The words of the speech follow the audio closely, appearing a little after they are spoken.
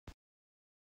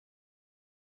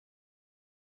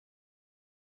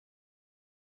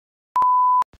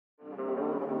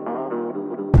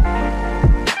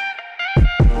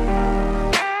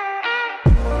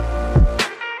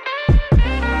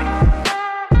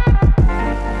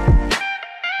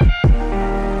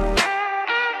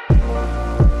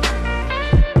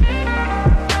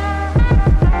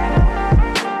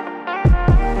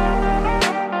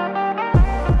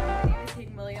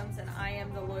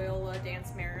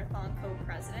Marathon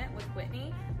co-president with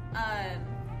Whitney.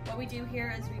 What we do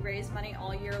here is we raise money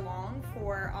all year long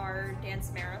for our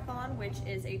dance marathon, which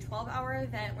is a 12-hour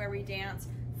event where we dance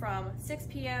from 6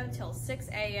 p.m. till 6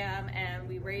 a.m. and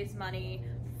we raise money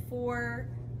for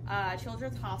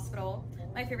Children's Hospital.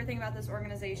 My favorite thing about this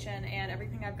organization and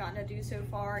everything I've gotten to do so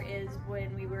far is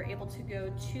when we were able to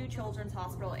go to Children's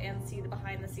Hospital and see the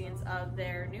behind the scenes of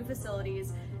their new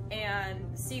facilities and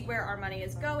see where our money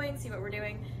is going, see what we're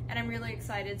doing, and I'm really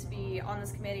excited to be on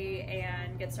this committee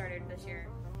and get started this year.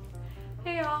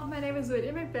 Hey y'all, my name is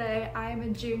Whitney McVeigh. I'm a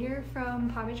junior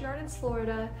from Palm Beach Gardens,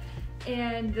 Florida,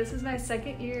 and this is my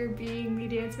second year being the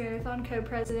Dance Marathon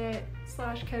co-president /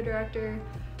 co-director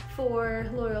for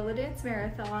Loyola Dance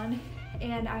Marathon,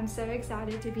 and I'm so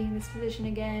excited to be in this position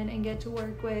again and get to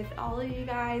work with all of you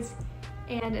guys,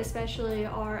 and especially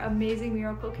our amazing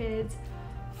Miracle Kids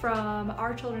from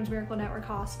our Children's Miracle Network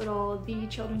Hospital, the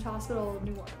Children's Hospital of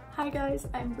New Orleans. Hi guys,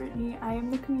 I'm Brittany. I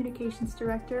am the Communications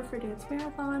Director for Dance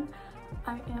Marathon.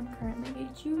 I am currently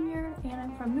a junior and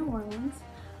I'm from New Orleans.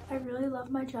 I really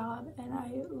love my job and I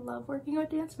love working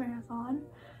with Dance Marathon.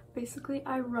 Basically,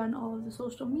 I run all of the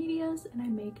social medias and I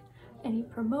make any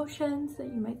promotions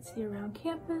that you might see around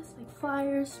campus, like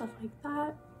flyers, stuff like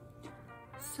that.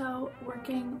 So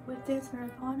working with Dance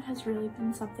Marathon has really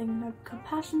been something that I've become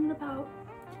passionate about,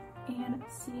 and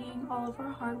seeing all of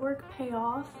our hard work pay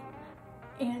off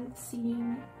and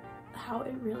seeing how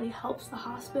it really helps the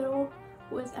hospital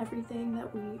with everything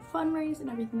that we fundraise and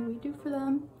everything we do for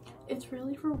them. It's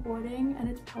really rewarding and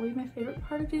it's probably my favorite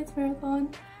part of Dance Marathon.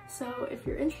 So if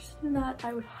you're interested in that,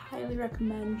 I would highly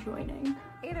recommend joining.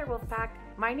 Hey there, Wolfpack.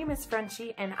 My name is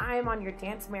Frenchie and I am on your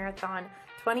Dance Marathon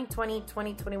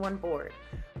 2020-2021 board.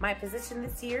 My position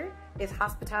this year is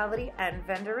Hospitality and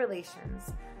Vendor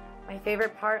Relations. My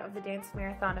favorite part of the Dance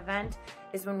Marathon event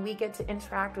is when we get to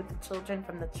interact with the children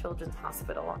from the Children's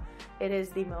Hospital. It is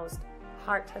the most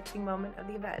heart-touching moment of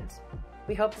the event.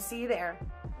 We hope to see you there.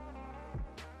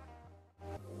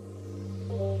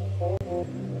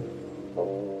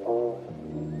 Oh.